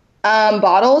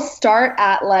 Bottles start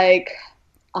at like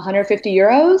 150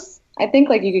 euros. I think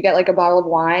like you could get like a bottle of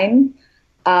wine.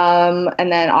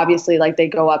 And then obviously like they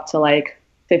go up to like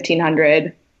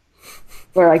 1,500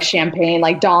 or like champagne,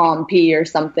 like Dom P or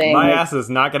something. My ass is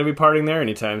not going to be partying there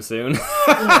anytime soon.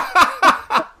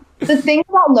 The thing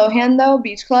about Lohan though,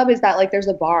 Beach Club, is that like there's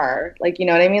a bar, like, you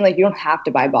know what I mean? Like you don't have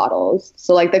to buy bottles.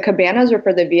 So like the cabanas were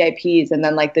for the VIPs, and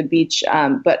then like the beach,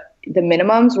 but the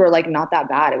minimums were like not that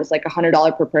bad. It was like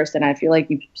 $100 per person. I feel like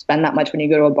you spend that much when you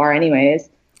go to a bar anyways.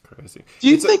 Crazy. Do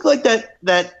you think like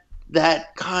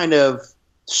that kind of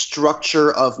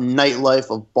structure of nightlife,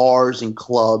 of bars and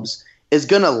clubs, is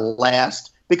going to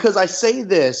last? Because I say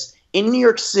this, in New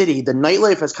York City, the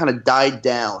nightlife has kind of died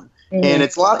down. Mm-hmm. And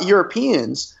it's a lot of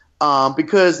Europeans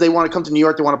because they want to come to New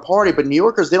York, they want to party. But New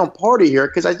Yorkers, they don't party here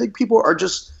because I think people are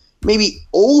just maybe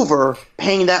over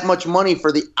paying that much money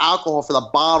for the alcohol, for the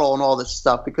bottle and all this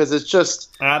stuff, because it's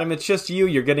just... Adam, it's just you.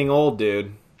 You're getting old,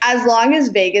 dude. As long as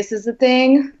Vegas is a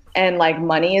thing and like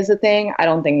money is a thing, I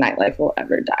don't think nightlife will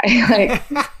ever die.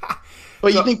 Like,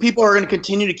 but you think people are going to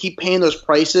continue to keep paying those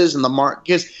prices in the market?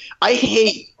 Because I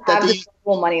hate that they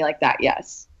disposable money like that.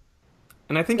 Yes.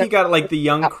 And I think you got like the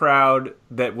young crowd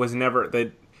that was never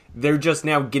that. They're just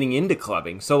now getting into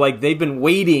clubbing. So, like, they've been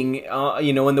waiting,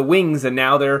 you know, in the wings, and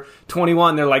now they're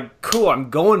 21. They're like, cool, I'm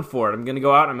going for it. I'm going to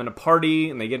go out, I'm going to party,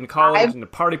 and they get in college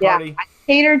and party. I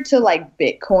catered to, like,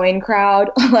 Bitcoin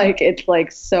crowd. Like, it's,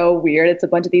 like, so weird. It's a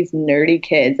bunch of these nerdy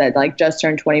kids that, like, just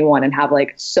turned 21 and have,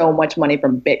 like, so much money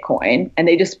from Bitcoin. And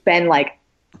they just spend, like,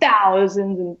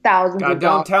 thousands and thousands God, of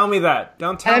dollars. Don't tell me that.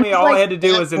 Don't tell me all I had to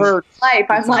do was... life.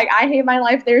 I'm like, I hate my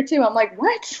life there, too. I'm like,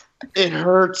 what? It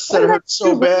hurts. It hurts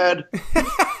so bad.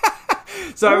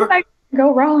 So what did I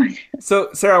go wrong?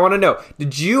 So, Sarah, I want to know,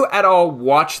 did you at all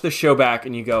watch the show back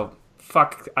and you go,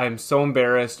 fuck, I'm so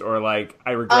embarrassed, or like,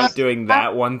 I regret doing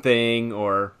that one thing,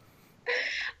 or...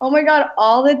 Oh my God,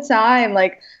 all the time.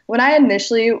 Like, when I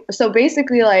initially... So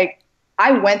basically, like,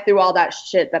 I went through all that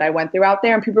shit that I went through out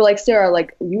there, and people were like, Sarah,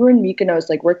 like, you were in Mykonos,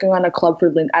 like, working on at a club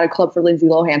for Lindsay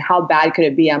Lohan. How bad could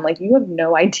it be? I'm like, you have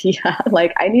no idea.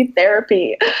 Like, I need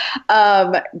therapy.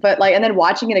 But like, and then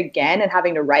watching it again and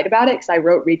having to write about it, because I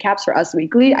wrote recaps for Us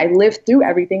Weekly, I lived through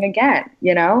everything again,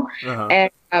 you know? Uh-huh.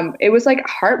 And it was like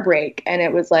heartbreak, and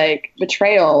it was like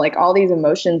betrayal, like all these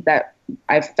emotions that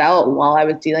I felt while I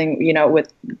was dealing, you know,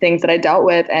 with things that I dealt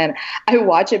with. And I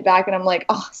watch it back and I'm like,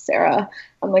 oh, Sarah,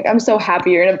 I'm like, I'm so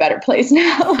happy you're in a better place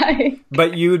now. Like,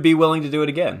 but you would be willing to do it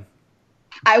again?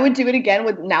 I would do it again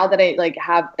with, now that I like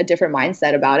have a different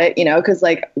mindset about it, you know, because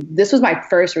like this was my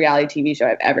first reality TV show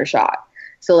I've ever shot.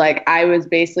 So like I was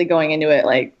basically going into it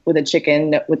like with a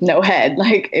chicken with no head.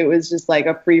 Like it was just like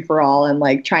a free for all and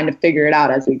like trying to figure it out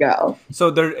as we go. So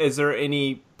is there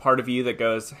any part of you that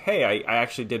goes, hey, I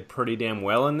actually did pretty damn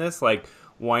well in this? Like,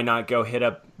 why not go hit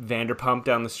up Vanderpump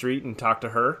down the street and talk to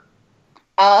her?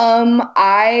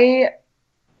 I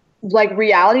like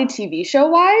reality TV show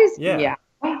wise. Yeah.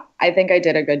 I think I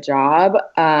did a good job.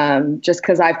 Just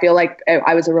cause I feel like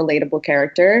I was a relatable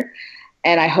character.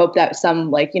 And I hope that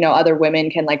some like, other women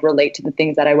can like relate to the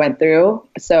things that I went through.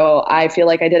 So I feel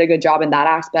like I did a good job in that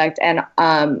aspect. And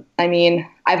I mean,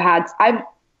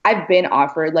 I've been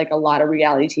offered like a lot of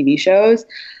reality TV shows,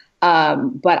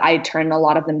 but I turn a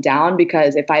lot of them down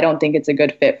because if I don't think it's a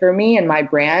good fit for me and my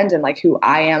brand and like who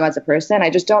I am as a person, I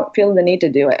just don't feel the need to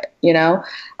do it.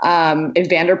 If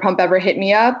Vanderpump ever hit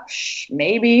me up,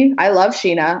 maybe. I love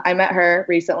Sheena. I met her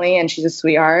recently and she's a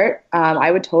sweetheart.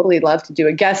 I would totally love to do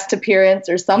a guest appearance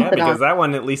or something. Yeah, because that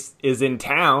one at least is in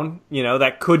town.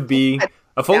 That could be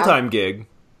a full-time gig.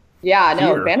 Yeah,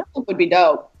 no, Vanderpump would be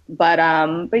dope. But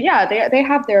yeah, they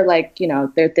have their like,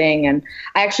 their thing. And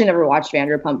I actually never watched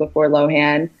Vanderpump before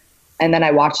Lohan. And then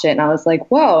I watched it and I was like,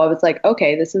 whoa, I was like,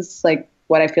 okay, this is like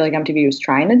what I feel like MTV was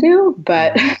trying to do.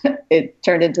 But it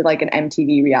turned into like an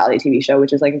MTV reality TV show,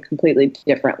 which is like a completely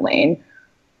different lane.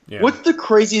 Yeah. What's the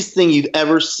craziest thing you've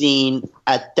ever seen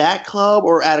at that club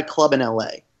or at a club in LA?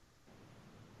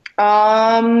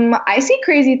 I see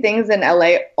crazy things in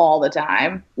LA all the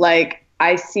time. Like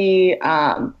I see,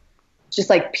 just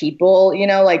like people,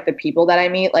 like the people that I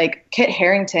meet, like Kit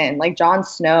Harington, like Jon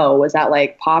Snow was at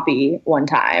like Poppy one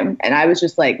time. And I was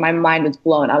just like, my mind was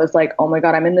blown. I was like, oh my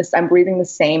God, I'm breathing the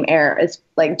same air as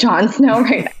like Jon Snow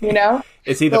right now,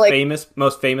 Is he the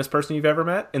most famous person you've ever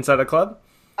met inside a club?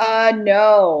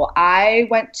 No, I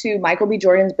went to Michael B.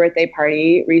 Jordan's birthday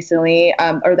party recently,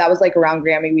 or that was like around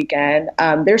Grammy weekend.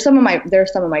 There's some of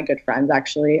my good friends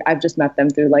actually. I've just met them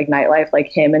through like nightlife, like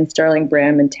him and Sterling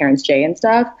Brim and Terrence J and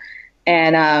stuff.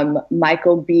 And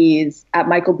Michael B.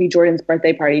 Jordan's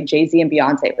birthday party, Jay-Z and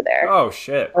Beyonce were there. Oh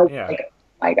shit! Yeah. Like, oh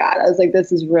my God, I was like,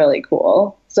 this is really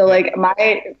cool. So like my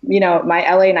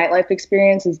LA nightlife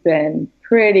experience has been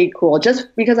pretty cool, just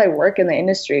because I work in the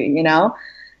industry,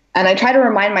 And I try to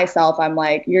remind myself, I'm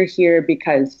like, you're here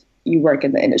because you work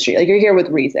in the industry. Like you're here with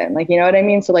reason. Like, you know what I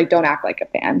mean? So like, don't act like a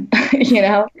fan.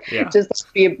 Yeah.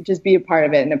 Just be a part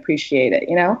of it and appreciate it.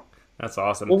 That's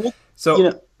awesome. Well,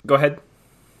 so go ahead.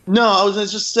 No, I was going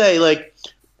to just say, like,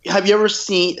 have you ever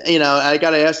seen, I got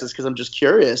to ask this because I'm just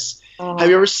curious. Have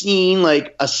you ever seen,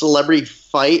 like, a celebrity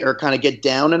fight or kind of get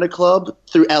down in a club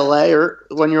through L.A. or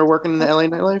when you were working in the L.A.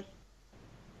 nightlife?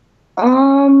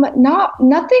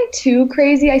 Nothing too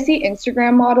crazy. I see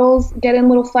Instagram models get in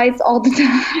little fights all the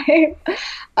time.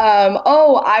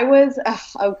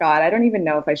 Oh God, I don't even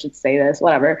know if I should say this,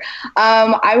 whatever.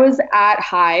 I was at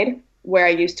Hyde where I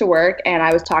used to work and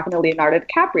I was talking to Leonardo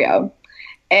DiCaprio.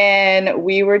 And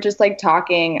we were just like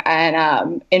talking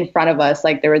and in front of us,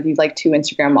 like there were these like two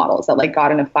Instagram models that like got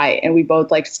in a fight and we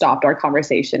both like stopped our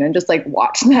conversation and just like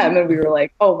watched them. And we were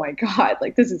like, oh my God,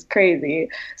 like this is crazy.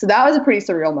 So that was a pretty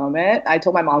surreal moment. I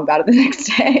told my mom about it the next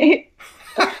day.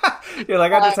 You're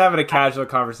like, I'm just having a casual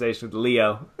conversation with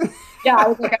Leo. Yeah, I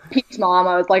was like, I peaked, Mom.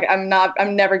 I was like, I'm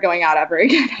never going out ever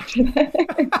again after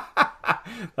that.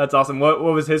 That's awesome. What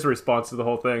was his response to the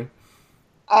whole thing?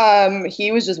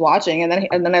 He was just watching, and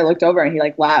then I looked over and he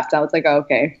like laughed. I was like, oh,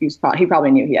 okay, he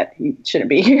probably knew he shouldn't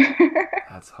be here.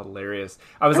 That's hilarious.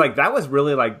 I was like, that was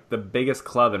really like the biggest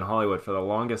club in Hollywood for the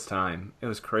longest time. It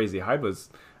was crazy. Hyde was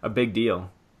a big deal.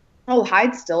 Oh,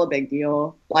 Hyde's still a big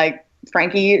deal. Like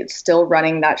Frankie still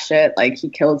running that shit. Like he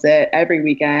kills it every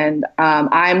weekend.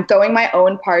 I'm throwing my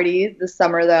own parties this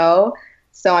summer though.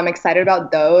 So I'm excited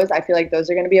about those. I feel like those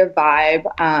are going to be a vibe.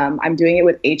 I'm doing it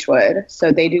with H-Wood.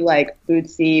 So they do like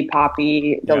Bootsy,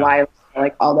 Poppy, Delilah,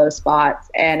 like all those spots.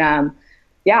 And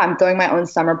I'm throwing my own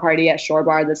summer party at Shore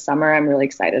Bar this summer. I'm really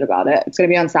excited about it. It's going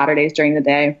to be on Saturdays during the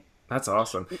day. That's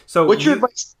awesome. So what's your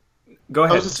advice? Go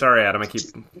ahead. Sorry, Adam.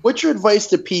 What's your advice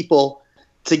to people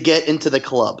to get into the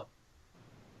club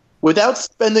without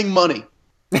spending money?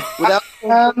 Without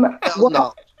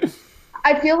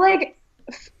I feel like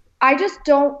I just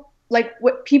don't like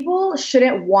what people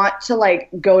shouldn't want to like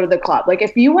go to the club. Like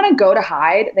if you want to go to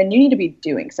Hyde, then you need to be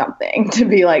doing something to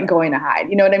be like going to Hyde.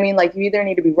 You know what I mean? Like you either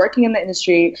need to be working in the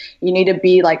industry, you need to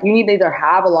be like, you need to either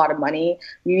have a lot of money,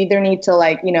 you either need to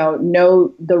like,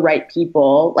 know the right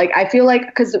people. Like I feel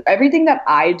like, cause everything that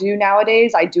I do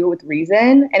nowadays, I do it with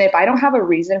reason. And if I don't have a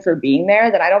reason for being there,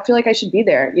 then I don't feel like I should be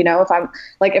there.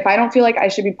 If I don't feel like I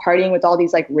should be partying with all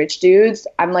these like rich dudes,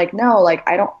 I'm like, no, like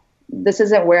this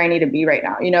isn't where I need to be right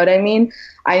now. You know what I mean?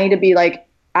 I need to be like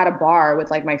at a bar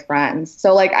with like my friends.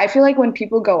 So like I feel like when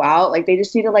people go out, like they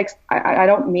just need to like I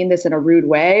don't mean this in a rude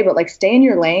way, but like stay in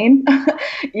your lane.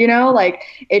 You know, like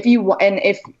if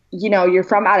you know you're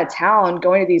from out of town,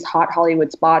 going to these hot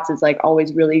Hollywood spots is like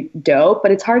always really dope,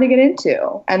 but it's hard to get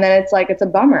into. And then it's like it's a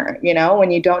bummer, you know,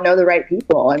 when you don't know the right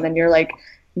people and then you're like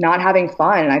not having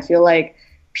fun. And I feel like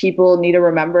people need to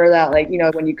remember that, like, you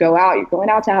know, when you go out, you're going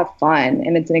out to have fun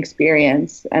and it's an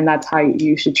experience, and that's how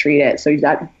you should treat it. So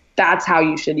that's how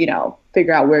you should, you know,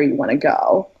 figure out where you want to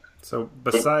go. So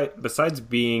besides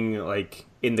being like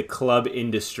in the club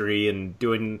industry and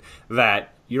doing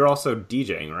that, you're also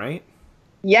DJing, right?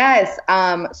 Yes.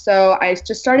 So I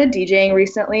just started DJing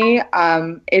recently.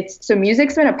 So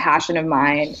music's been a passion of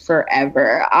mine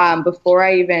forever. Before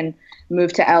I even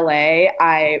moved to LA,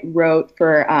 I wrote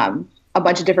for a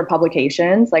bunch of different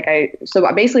publications.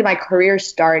 So basically my career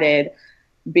started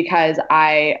because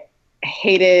I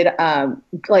hated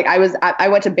I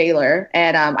went to Baylor,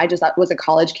 and I just was a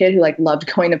college kid who like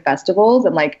loved going to festivals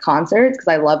and like concerts because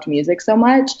I loved music so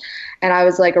much, and I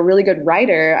was like a really good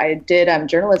writer. I did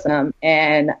journalism,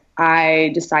 and I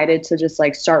decided to just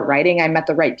like start writing. I met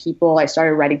the right people. I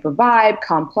started writing for Vibe,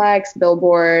 Complex,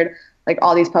 Billboard, like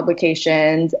all these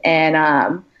publications,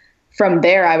 and from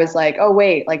there, I was like, oh,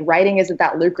 wait, like writing isn't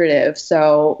that lucrative.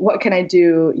 So what can I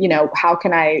do? You know, how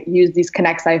can I use these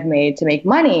connects I've made to make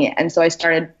money? And so I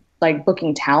started like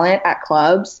booking talent at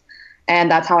clubs, and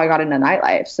that's how I got into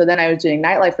nightlife. So then I was doing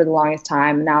nightlife for the longest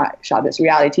time. And now I shot this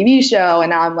reality TV show. And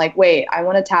now I'm like, wait, I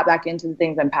want to tap back into the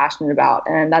things I'm passionate about.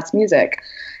 And that's music.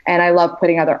 And I love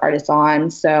putting other artists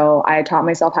on. So I taught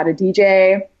myself how to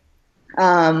DJ.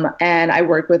 And I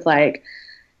work with like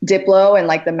Diplo and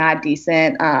like the Mad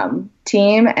Decent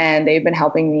team, and they've been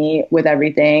helping me with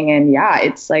everything. And yeah,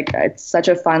 it's such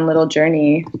a fun little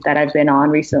journey that I've been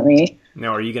on recently.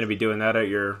 Now, are you going to be doing that at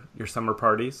your summer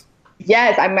parties?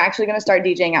 Yes, I'm actually going to start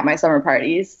DJing at my summer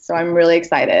parties. So I'm really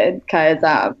excited because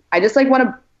I just like want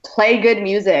to play good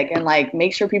music and like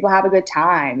make sure people have a good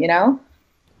time, you know?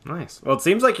 Nice. Well, it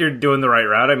seems like you're doing the right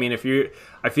route. I mean,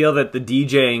 I feel that the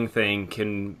DJing thing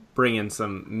can bring in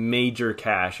some major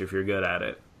cash if you're good at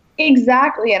it.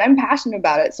 Exactly. And I'm passionate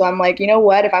about it. So I'm like, you know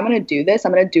what? If I'm going to do this,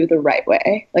 I'm going to do it the right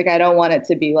way. Like, I don't want it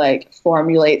to be like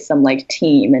formulate some like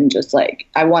team and just like,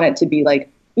 I want it to be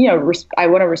like, you know, I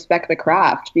want to respect the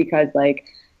craft because like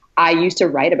I used to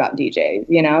write about DJs,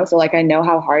 you know? So like, I know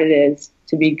how hard it is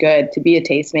to be good, to be a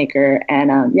tastemaker.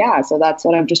 And yeah, so that's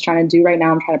what I'm just trying to do right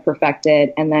now. I'm trying to perfect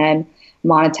it and then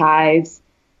monetize,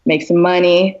 make some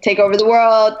money, take over the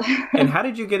world. And how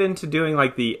did you get into doing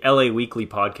like the LA Weekly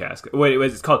podcast? Wait,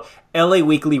 it's called LA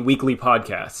Weekly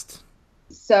Podcast.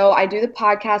 So I do the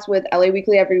podcast with LA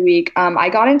Weekly every week. I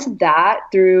got into that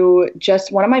through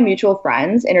just one of my mutual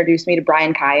friends introduced me to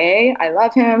Brian Kaye. I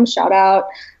love him. Shout out.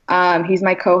 He's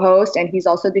my co-host, and he's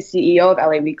also the CEO of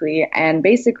LA Weekly. And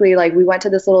basically, like, we went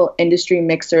to this little industry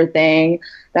mixer thing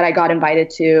that I got invited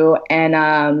to,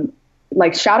 and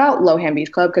like, shout out Lohan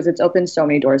Beach Club because it's opened so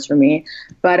many doors for me,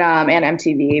 but and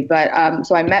MTV. But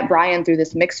so I met Brian through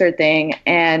this mixer thing,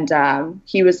 and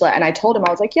he was like, and I told him,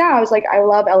 I was like, I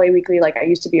love LA Weekly. Like, I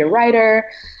used to be a writer.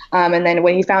 And then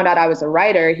when he found out I was a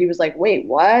writer, he was like, wait,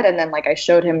 what? And then like I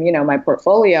showed him, you know, my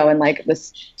portfolio and like the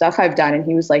stuff I've done. And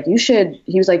he was like, you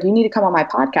need to come on my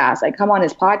podcast. I come on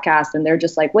his podcast, and they're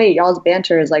just like, wait, y'all's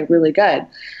banter is like really good.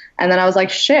 And then I was like,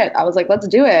 shit. I was like, let's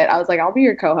do it. I was like, I'll be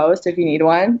your co-host if you need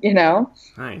one, you know?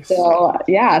 Nice. So,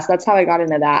 yeah, so that's how I got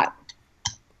into that.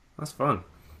 That's fun.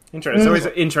 Interesting. It's always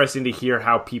interesting to hear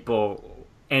how people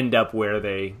end up where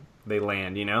they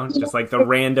land, you know? Just like the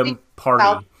random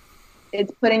party.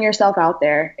 It's putting yourself out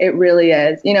there. It really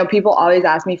is. You know, people always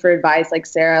ask me for advice, like,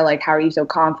 Sarah, like, how are you so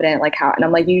confident? Like, how? And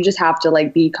I'm like, you just have to,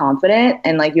 like, be confident,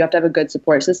 and, like, you have to have a good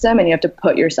support system, and you have to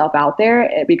put yourself out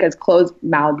there because closed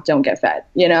mouths don't get fed,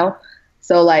 you know?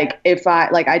 So, like,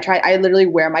 I literally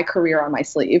wear my career on my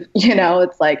sleeve, you know?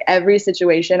 It's like every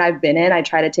situation I've been in, I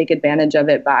try to take advantage of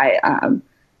it by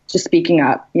just speaking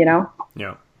up, you know?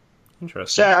 Yeah.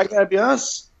 Interesting. Sarah, I gotta be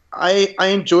honest. I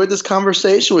enjoyed this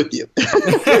conversation with you.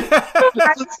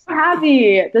 I'm so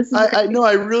happy. This is I know.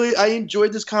 I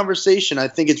enjoyed this conversation. I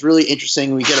think it's really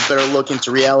interesting. We get a better look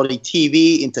into reality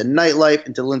TV, into nightlife,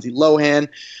 into Lindsay Lohan.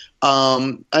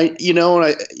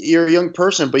 You're a young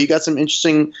person, but you got some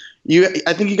interesting.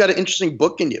 I think you got an interesting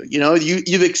book in you. You know,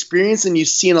 you've experienced and you've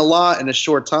seen a lot in a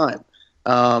short time.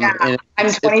 I'm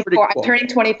 24. Cool. I'm turning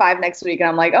 25 next week, and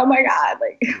I'm like, oh my god,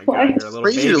 like, it's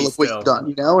crazy to look what you've done,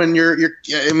 you know. And you're.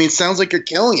 I mean, it sounds like you're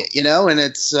killing it, you know. And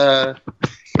it's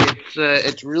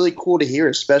really cool to hear,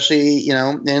 especially, you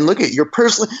know. And look at you're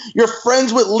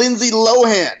friends with Lindsay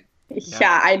Lohan.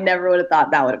 Yeah, I never would have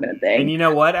thought that would have been a thing. And you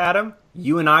know what, Adam?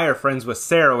 You and I are friends with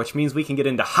Sarah, which means we can get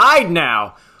into Hyde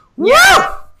now.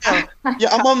 Yeah. Yeah,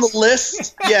 I'm on the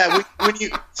list. Yeah, when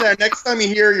you Sarah, next time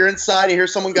you're inside, you hear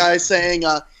someone guy saying,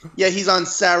 "Yeah, he's on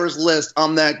Sarah's list.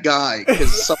 I'm that guy."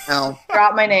 Because somehow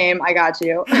Drop my name. I got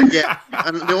you. Yeah,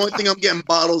 and the only thing I'm getting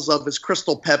bottles of is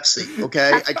Crystal Pepsi.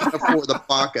 Okay, I can't afford the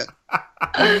vodka.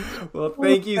 Well,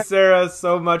 thank you, Sarah,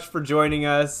 so much for joining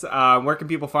us. Where can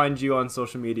people find you on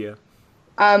social media?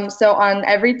 So on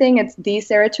everything, it's the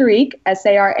Sarah Tariq,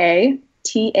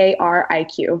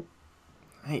 SARATARIQ.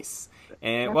 Nice.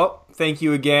 And, well, thank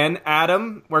you again.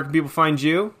 Adam, where can people find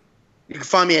you? You can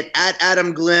find me at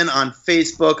Adam Glenn on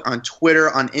Facebook, on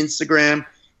Twitter, on Instagram.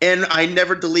 And I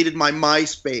never deleted my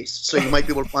MySpace, so you might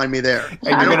be able to find me there.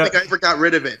 And I don't think I ever got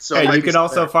rid of it. So and you can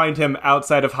also find him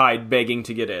outside of Hyde begging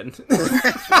to get in.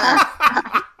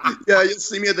 Yeah, you'll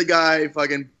see me at the guy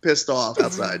fucking pissed off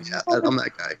outside. Yeah, I'm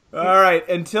that guy. All right,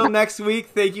 until next week,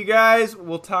 thank you guys.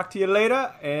 We'll talk to you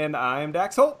later, and I'm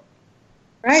Dax Holt.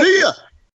 Right. See ya!